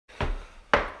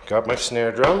Got my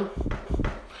snare drum.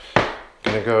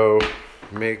 Gonna go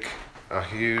make a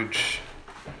huge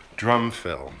drum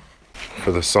fill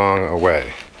for the song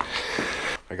Away.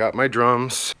 I got my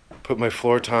drums, put my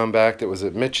floor tom back that was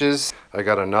at Mitch's. I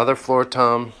got another floor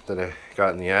tom that I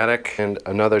got in the attic and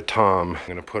another tom. I'm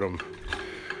gonna put them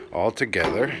all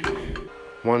together.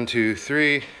 1, 2,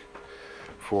 3,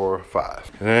 4,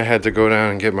 5. And then I had to go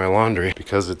down and get my laundry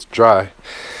because it's dry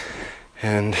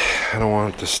and I don't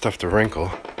want this stuff to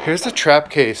wrinkle. Here's the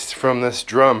trap case from this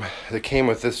drum that came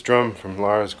with this drum from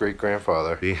Laura's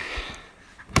great-grandfather. Hey,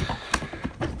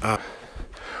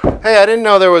 I didn't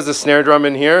know there was a snare drum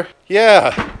in here.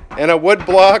 Yeah, and a wood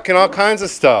block and all kinds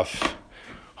of stuff.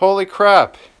 Holy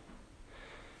crap.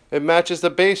 It matches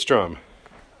the bass drum.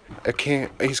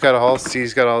 He's got all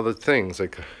the things,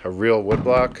 like a real wood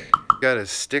block. Got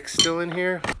his stick still in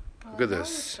here. Look at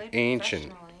this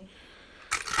ancient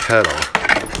pedal.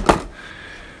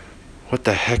 What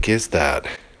the heck is that?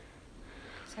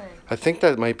 Sorry. I think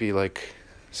that might be like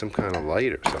some kind of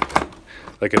light or something.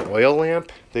 Like an oil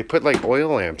lamp. They put like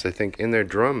oil lamps, I think, in their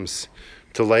drums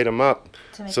to light them up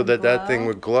so that that thing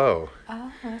would glow.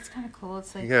 Oh, that's kind of cool.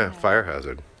 It's like, yeah, fire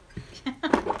hazard.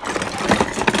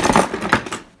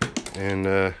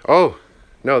 And oh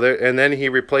no, and then he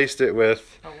replaced it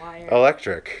with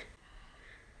electric.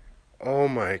 Oh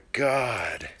my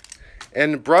god.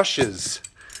 And brushes.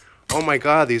 Oh my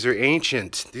god, these are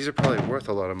ancient. These are probably worth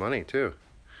a lot of money too.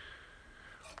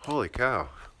 Holy cow.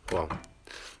 Well,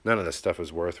 none of this stuff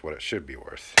is worth what it should be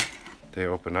worth. They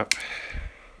open up.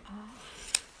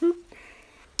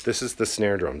 This is the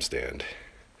snare drum stand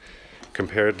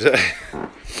compared to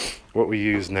what we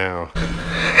use now.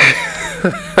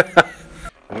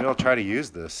 Maybe I'll try to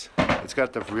use this. It's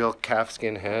got the real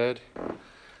calfskin head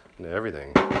and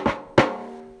everything.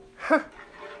 Huh.